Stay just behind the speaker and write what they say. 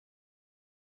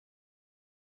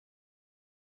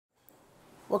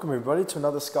Welcome everybody to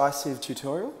another SkyCiv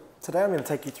tutorial. Today I'm going to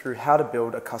take you through how to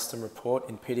build a custom report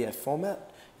in PDF format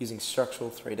using Structural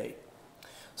 3D.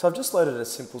 So I've just loaded a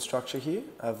simple structure here.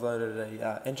 I've loaded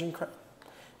a engine crane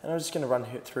and I'm just going to run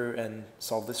through and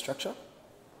solve this structure.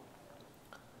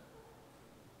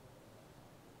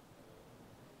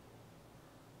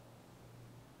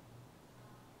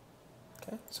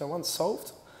 Okay, so once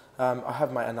solved, I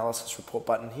have my analysis report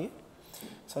button here.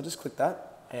 So I'll just click that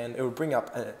and it will bring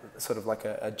up sort of like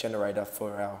a generator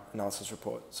for our analysis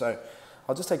report. So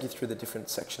I'll just take you through the different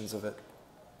sections of it.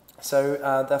 So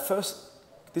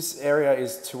this area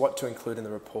is to what to include in the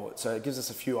report. So it gives us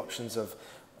a few options of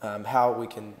how we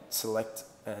can select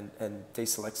and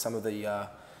deselect some of the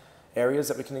areas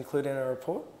that we can include in our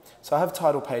report. So I have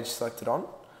title page selected on.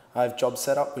 I have job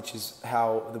setup, which is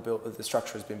how the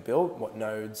structure has been built, what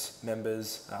nodes,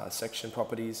 members, section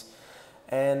properties.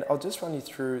 And I'll just run you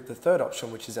through the third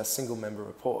option, which is our single member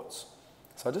reports.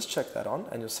 So I'll just check that on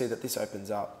and you'll see that this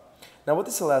opens up. Now what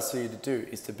this allows you to do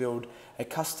is to build a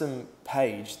custom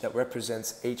page that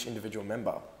represents each individual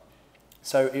member.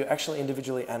 So you're actually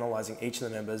individually analyzing each of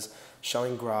the members,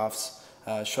 showing graphs,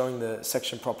 showing the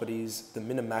section properties, the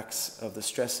min and max of the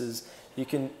stresses. You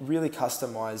can really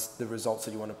customize the results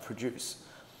that you want to produce.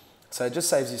 So it just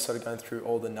saves you sort of going through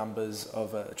all the numbers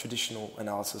of a traditional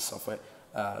analysis software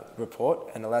report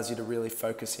and allows you to really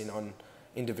focus in on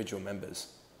individual members.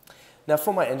 Now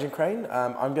for my engine crane,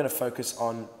 I'm going to focus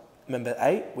on member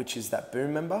 8, which is that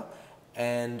boom member,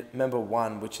 and member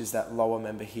 1, which is that lower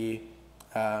member here,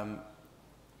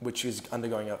 which is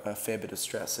undergoing a fair bit of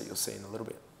stress that you'll see in a little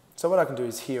bit. So what I can do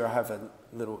is here I have a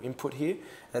little input here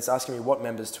and it's asking me what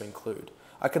members to include.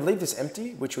 I could leave this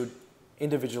empty, which would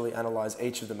individually analyze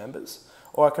each of the members,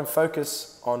 or I can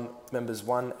focus on members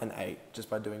 1 and 8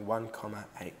 just by doing 1,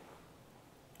 8.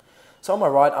 So on my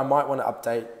right, I might want to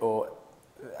update or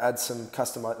add some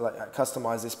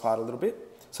customize this part a little bit.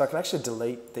 So I can actually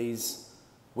delete these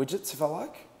widgets if I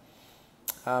like.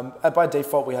 By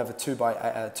default, we have a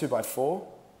 2x4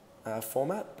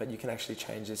 format, but you can actually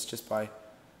change this just by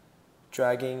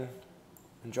dragging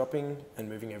and dropping and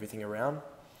moving everything around.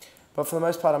 But for the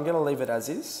most part, I'm going to leave it as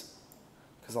is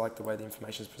because I like the way the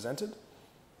information is presented.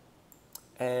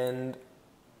 And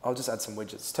I'll just add some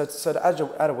widgets. So to add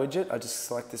a widget, I just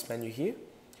select this menu here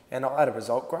and I'll add a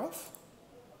result graph,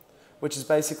 which is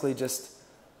basically just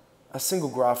a single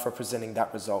graph representing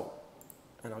that result.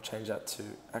 And I'll change that to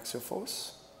axial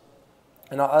force.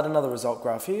 And I'll add another result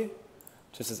graph here,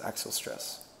 just as axial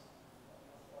stress.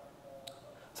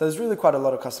 So there's really quite a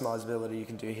lot of customizability you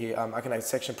can do here. I can add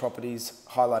section properties,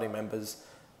 highlighting members,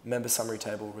 member summary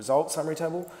table, result summary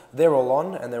table. They're all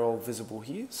on and they're all visible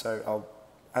here. So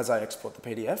as I export the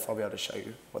PDF, I'll be able to show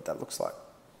you what that looks like.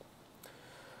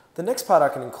 The next part I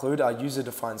can include are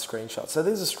user-defined screenshots. So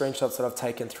these are screenshots that I've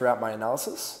taken throughout my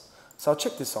analysis. So I'll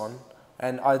check this on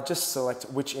and I just select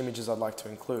which images I'd like to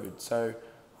include. So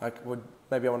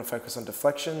maybe I want to focus on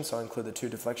deflection, so I'll include the 2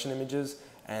 deflection images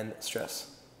and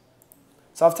stress.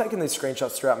 So I've taken these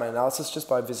screenshots throughout my analysis just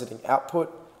by visiting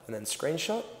output and then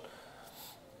screenshot.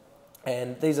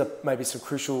 And these are maybe some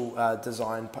crucial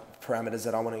design parameters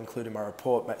that I want to include in my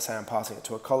report. Say I'm passing it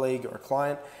to a colleague or a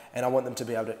client, and I want them to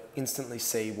be able to instantly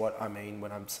see what I mean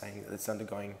when I'm saying that it's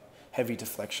undergoing heavy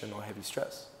deflection or heavy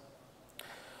stress.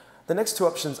 The next 2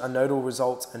 options are nodal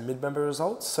results and mid-member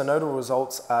results. So nodal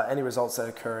results are any results that are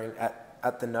occurring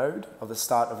at the node of the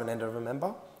start of and end of a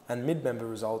member, and mid-member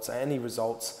results are any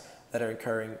results that are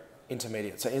occurring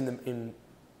intermediate, so in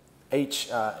each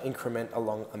increment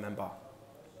along a member.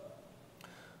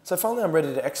 So finally I'm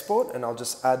ready to export, and I'll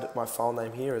just add my file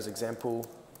name here as example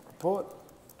report,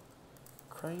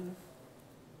 crane,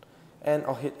 and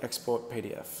I'll hit export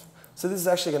PDF. So this is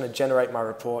actually going to generate my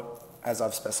report as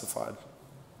I've specified.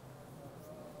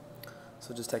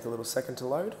 So just take a little second to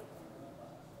load,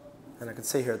 and I can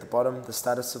see here at the bottom the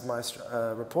status of my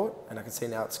report, and I can see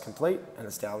now it's complete and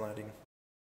it's downloading.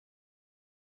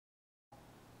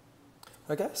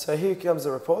 Okay, so here comes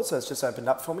the report, so it's just opened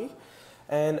up for me.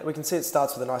 And we can see it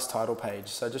starts with a nice title page.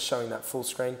 So just showing that full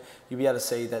screen, you'll be able to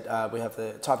see that we have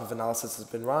the type of analysis that's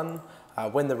been run,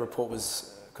 when the report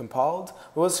was compiled.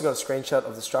 We've also got a screenshot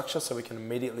of the structure so we can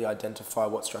immediately identify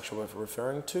what structure we're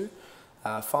referring to,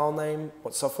 file name,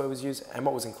 what software was used, and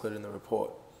what was included in the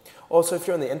report. Also, if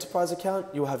you're on the enterprise account,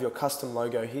 you'll have your custom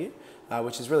logo here,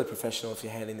 which is really professional if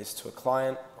you're handing this to a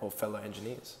client or fellow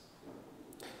engineers.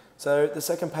 So the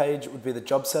second page would be the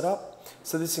job setup.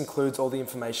 So this includes all the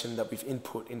information that we've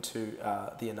input into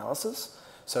the analysis.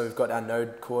 So we've got our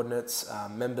node coordinates,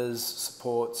 members,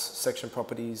 supports, section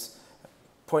properties,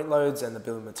 point loads, and the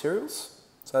bill of materials.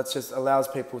 So that just allows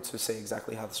people to see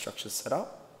exactly how the structure is set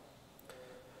up.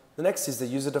 The next is the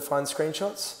user-defined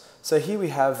screenshots. So here we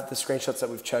have the screenshots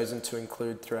that we've chosen to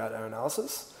include throughout our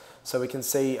analysis. So we can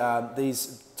see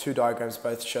these two diagrams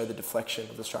both show the deflection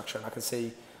of the structure, and I can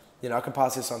see, I can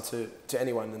pass this on to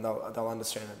anyone and they'll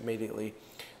understand immediately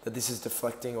that this is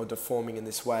deflecting or deforming in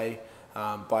this way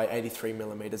by 83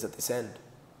 millimeters at this end.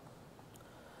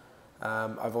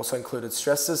 I've also included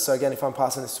stresses. So again, if I'm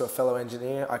passing this to a fellow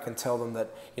engineer, I can tell them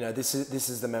that this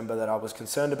is the member that I was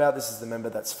concerned about. This is the member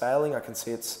that's failing. I can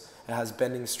see it has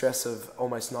bending stress of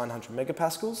almost 900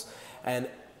 megapascals, and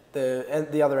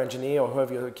the other engineer or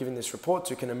whoever you're giving this report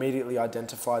to can immediately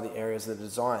identify the areas of the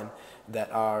design that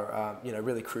are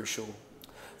really crucial.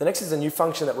 The next is a new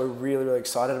function that we're really, really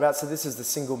excited about. So this is the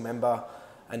single member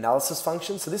analysis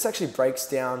function. So this actually breaks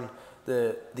down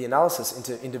the analysis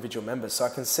into individual members. So I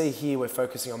can see here we're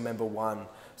focusing on member 1.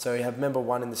 So we have member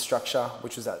 1 in the structure,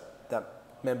 which was that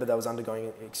member that was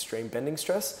undergoing extreme bending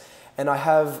stress. And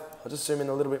I'll just zoom in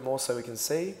a little bit more so we can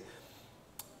see.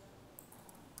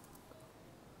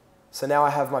 So now I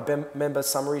have my member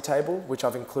summary table, which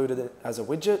I've included as a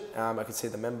widget. I can see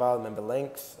the member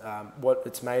length, what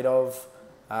it's made of,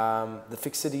 the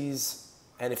fixities,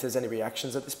 and if there's any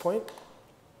reactions at this point.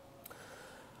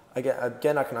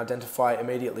 Again, I can identify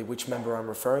immediately which member I'm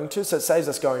referring to. So it saves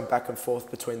us going back and forth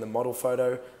between the model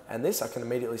photo and this. I can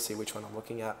immediately see which one I'm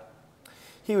looking at.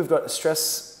 Here we've got a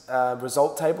stress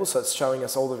result table. So it's showing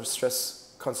us all the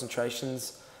stress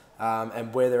concentrations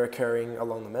and where they're occurring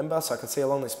along the member. So I can see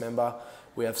along this member,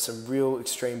 we have some real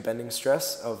extreme bending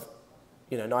stress of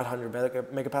 900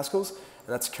 megapascals, and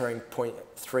that's occurring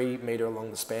 0.3 meter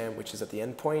along the span, which is at the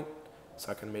end point. So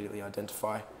I can immediately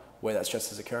identify where that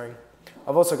stress is occurring.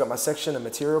 I've also got my section and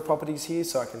material properties here,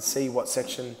 so I can see what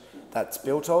section that's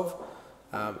built of.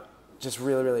 Just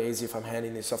really, really easy if I'm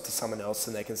handing this off to someone else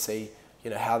and they can see,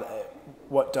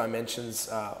 what dimensions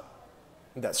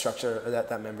that structure,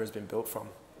 that member has been built from.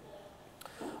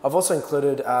 I've also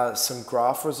included some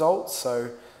graph results.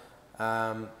 So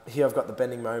here I've got the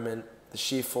bending moment, the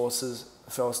shear forces,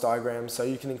 the Fellows diagram. So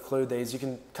you can include these. You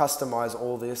can customize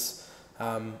all this.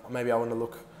 Maybe I want to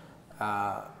look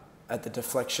at the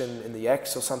deflection in the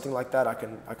X or something like that. I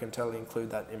can totally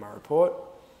include that in my report.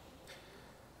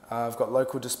 I've got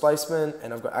local displacement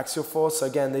and I've got axial force. So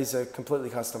again, these are completely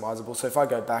customizable. So if I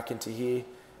go back into here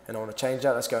and I want to change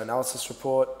that, let's go analysis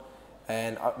report,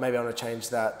 and maybe I want to change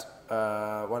that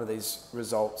one of these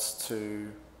results to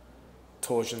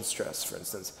torsion stress, for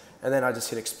instance. And then I just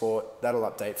hit export. That'll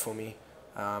update for me,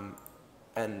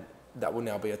 and that will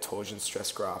now be a torsion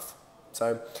stress graph.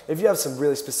 So if you have some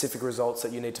really specific results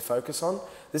that you need to focus on,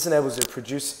 this enables you to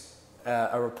produce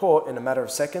a report in a matter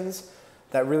of seconds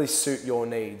that really suit your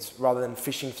needs rather than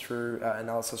fishing through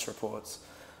analysis reports.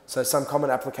 So some common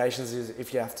applications is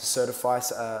if you have to certify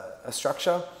a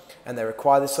structure and they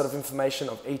require this sort of information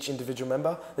of each individual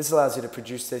member, this allows you to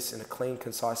produce this in a clean,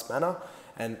 concise manner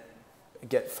and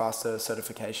get faster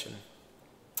certification.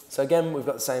 So again, we've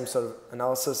got the same sort of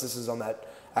analysis. This is on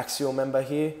that axial member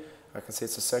here. I can see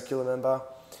it's a circular member.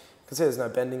 I can see there's no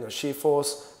bending or shear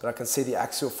force, but I can see the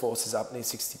axial force is up near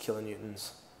 60 kilonewtons.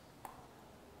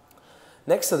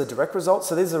 Next are the direct results.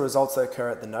 So these are the results that occur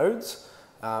at the nodes.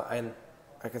 And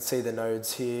I can see the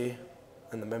nodes here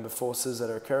and the member forces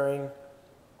that are occurring.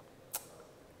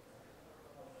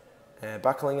 And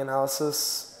buckling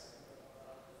analysis.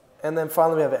 And then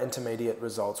finally we have intermediate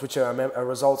results, which are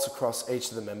results across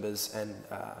each of the members and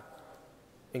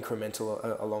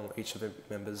incremental along each of the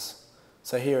members.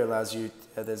 So here it allows you,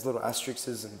 there's little asterisks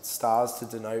and stars to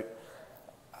denote,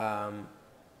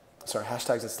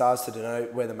 hashtags and stars to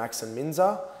denote where the max and mins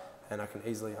are, and I can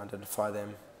easily identify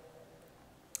them.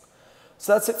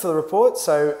 So that's it for the report.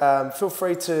 So feel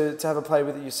free to have a play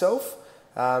with it yourself,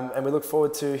 and we look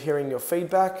forward to hearing your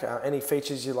feedback, any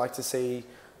features you'd like to see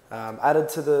added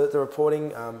to the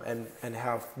reporting, and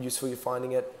how useful you're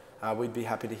finding it. We'd be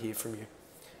happy to hear from you.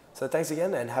 So thanks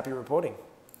again and happy reporting.